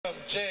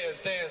freedom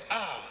jazz dance,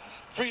 ah,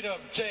 freedom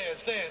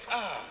jazz dance,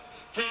 ah,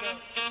 freedom.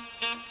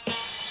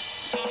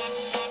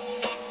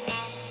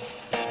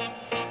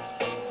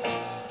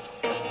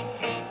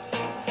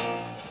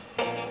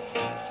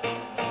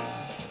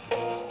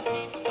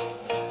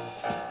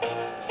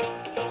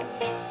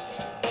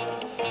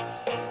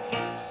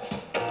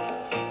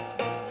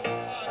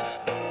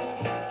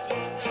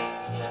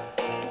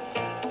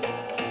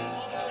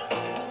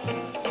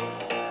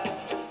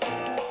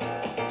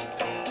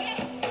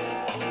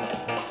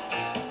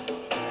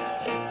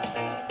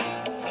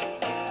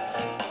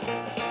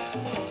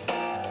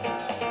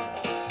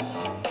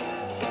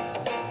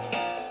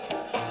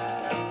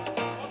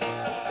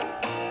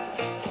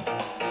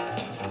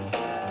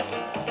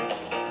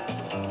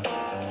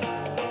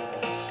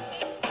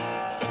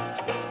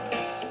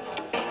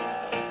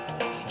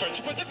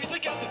 You put your feet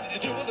together and you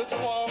do a little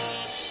walk.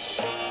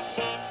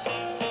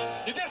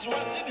 You dance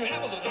around and you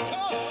have a little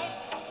talk.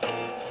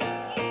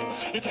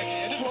 You take your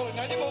hand, roll it,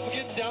 now you're both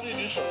getting down and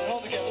you're showing all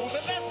together. With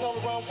the dance all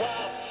around,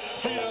 wow.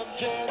 Freedom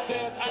jazz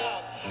dance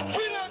out.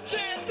 Freedom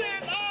jazz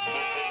dance out.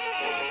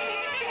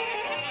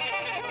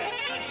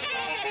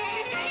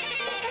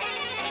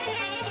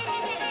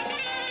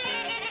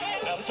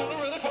 Now the tune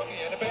is really funky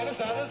and the band is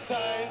out of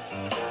sight.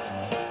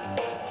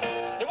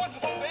 It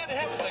wasn't for the band to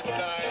have a say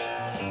goodnight.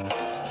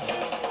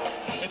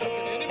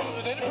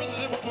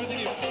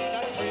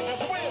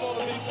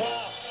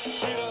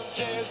 Freedom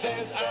jazz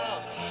dance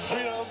out.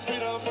 Freedom,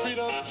 freedom,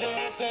 freedom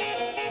jazz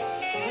dance.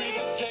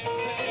 Freedom jazz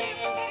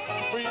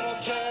dance. Freedom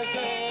jazz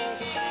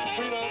dance.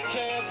 Freedom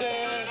jazz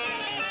dance.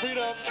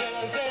 Freedom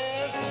jazz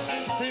dance.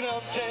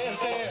 Freedom jazz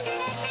dance.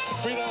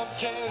 Freedom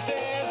jazz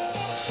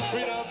dance.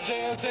 Freedom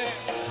jazz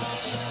dance.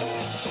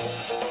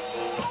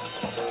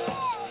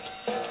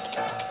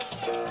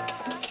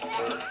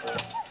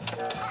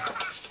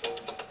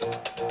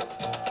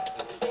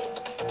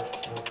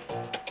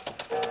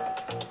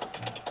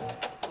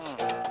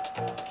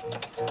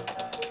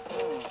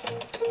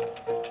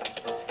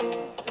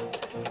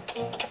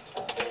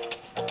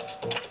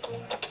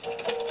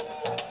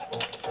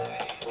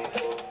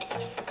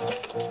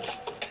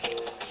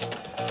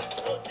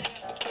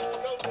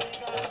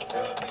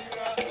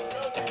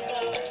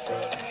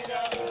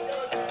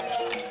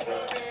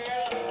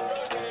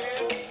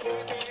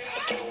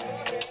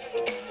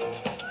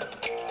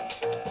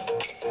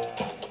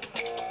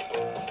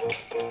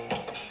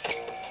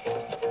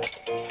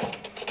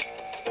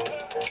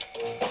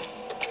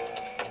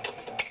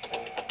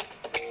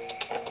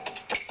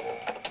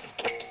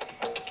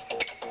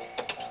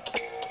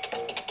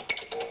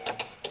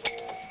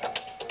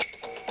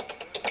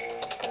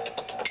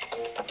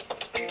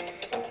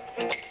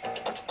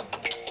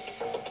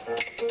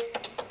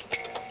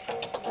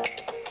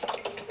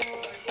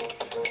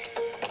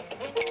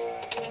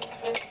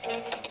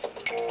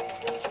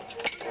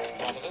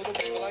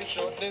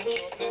 Shortening,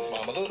 shortening,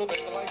 mama little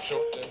baby like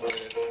shortening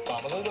bread.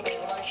 Mama little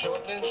baby like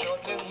shortening,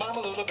 shortening,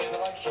 mama little baby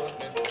like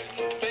shortening bread.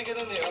 Bake it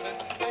in the oven,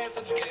 fast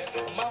as you can.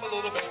 Mama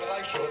little baby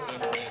like shortening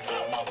bread.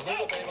 Mama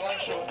little baby like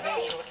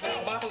shortening,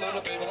 shortening, mama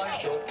little baby like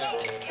shortening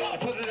bread. You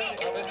put it in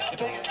the oven, you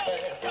bake it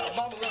fast.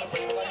 Mama little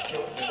baby like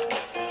shortening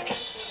bread.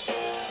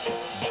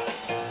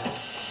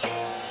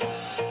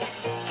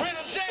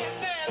 Freedom jazz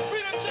dance,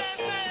 freedom jazz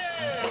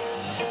dance.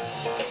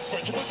 When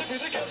you put the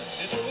feet together,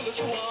 you do a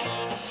little walk.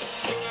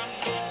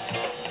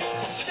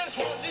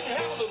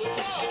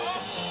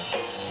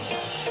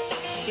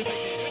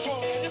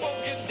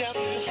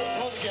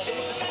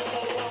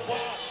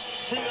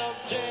 Freedom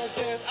jazz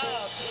dance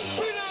out.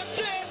 Freedom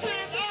jazz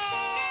dance out.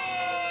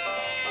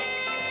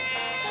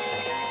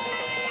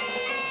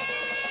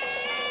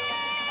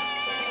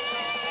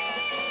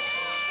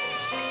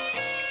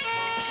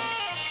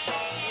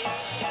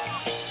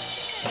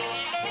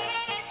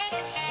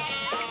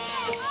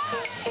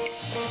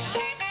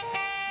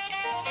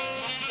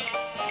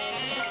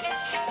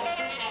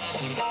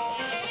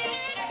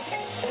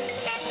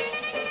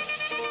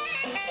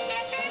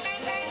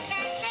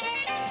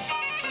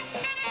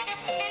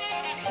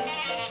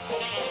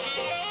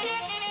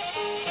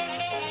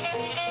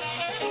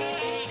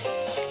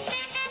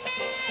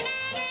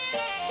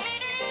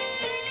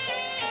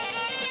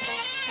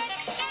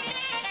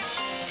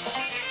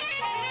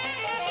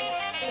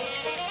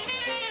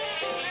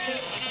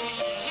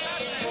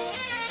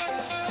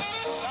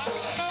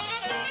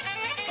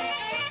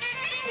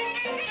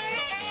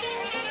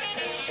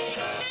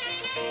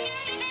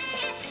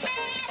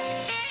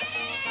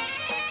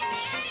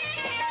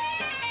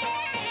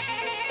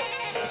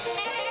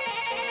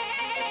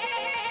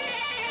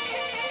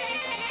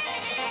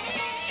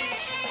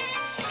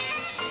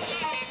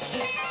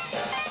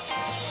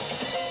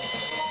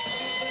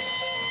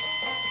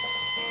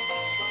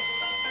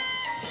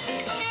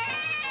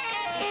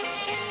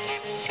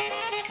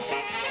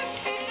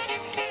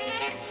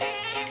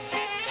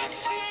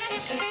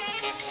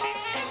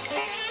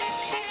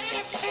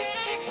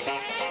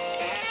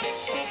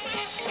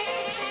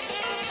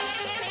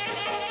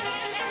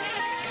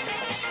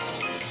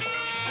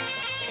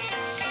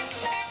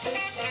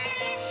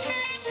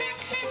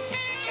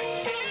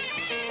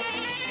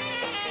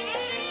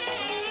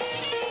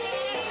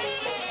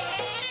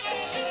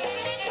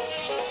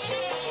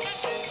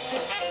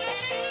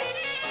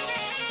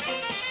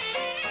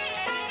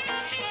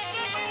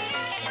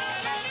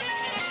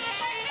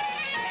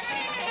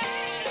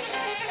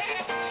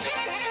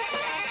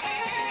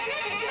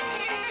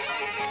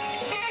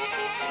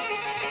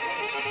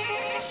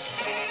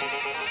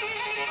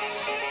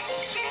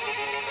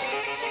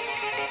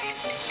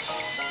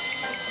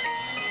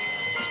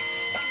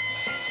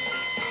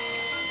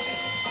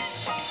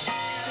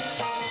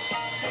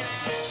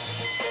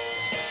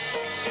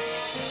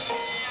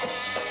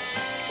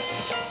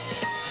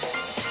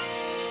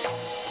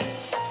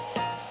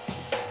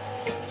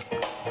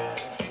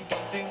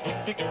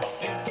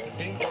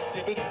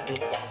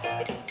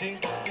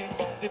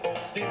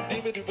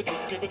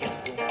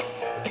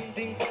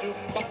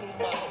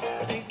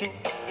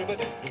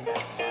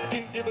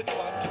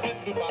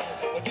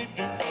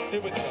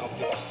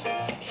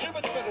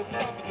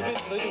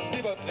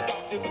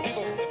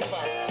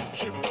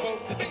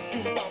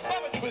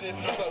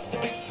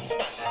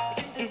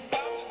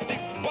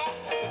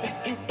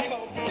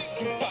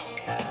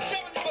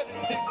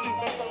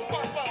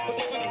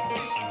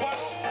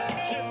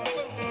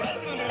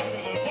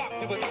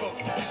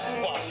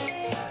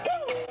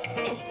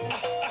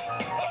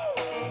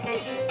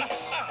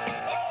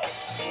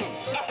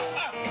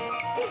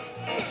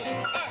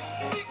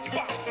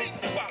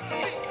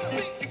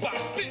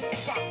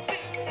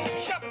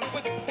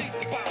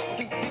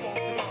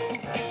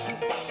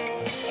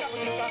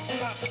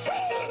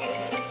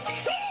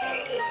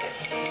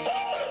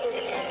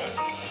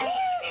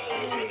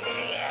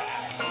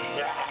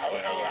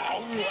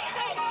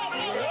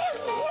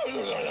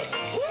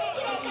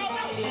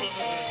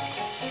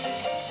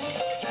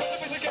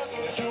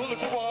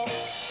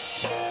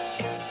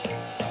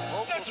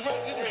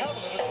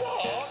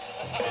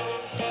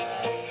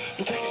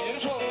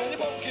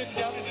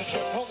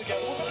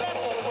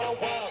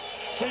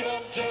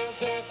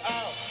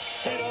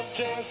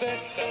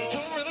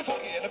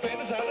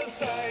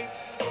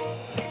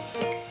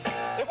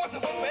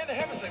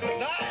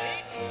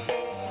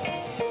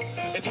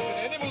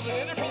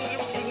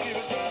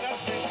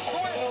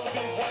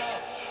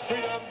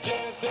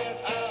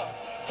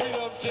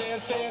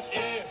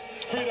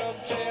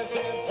 jazz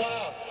dance,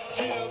 wow.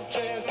 Freedom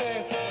jazz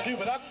dance.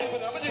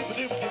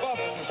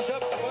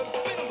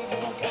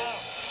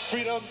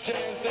 Freedom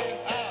jazz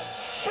dance, ah.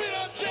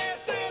 Freedom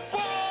jazz dance,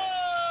 wow.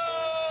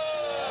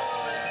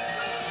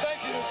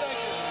 Thank you, thank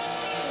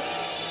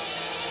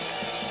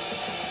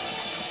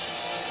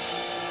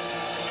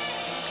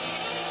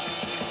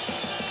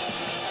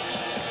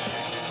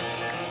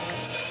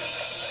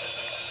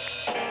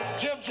you.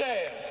 Jim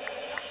Jazz.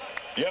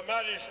 Your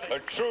Majesty, a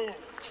true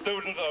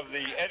student of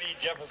the Eddie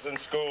Jefferson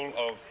School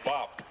of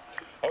Bop.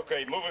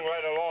 Okay, moving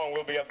right along,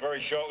 we'll be up very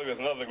shortly with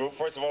another group.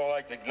 First of all, I'd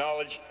like to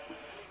acknowledge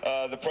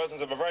the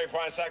presence of a very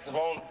fine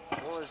saxophone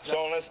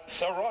soloist,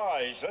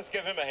 Siraj. Let's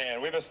give him a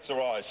hand. We miss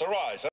Siraj. Siraj.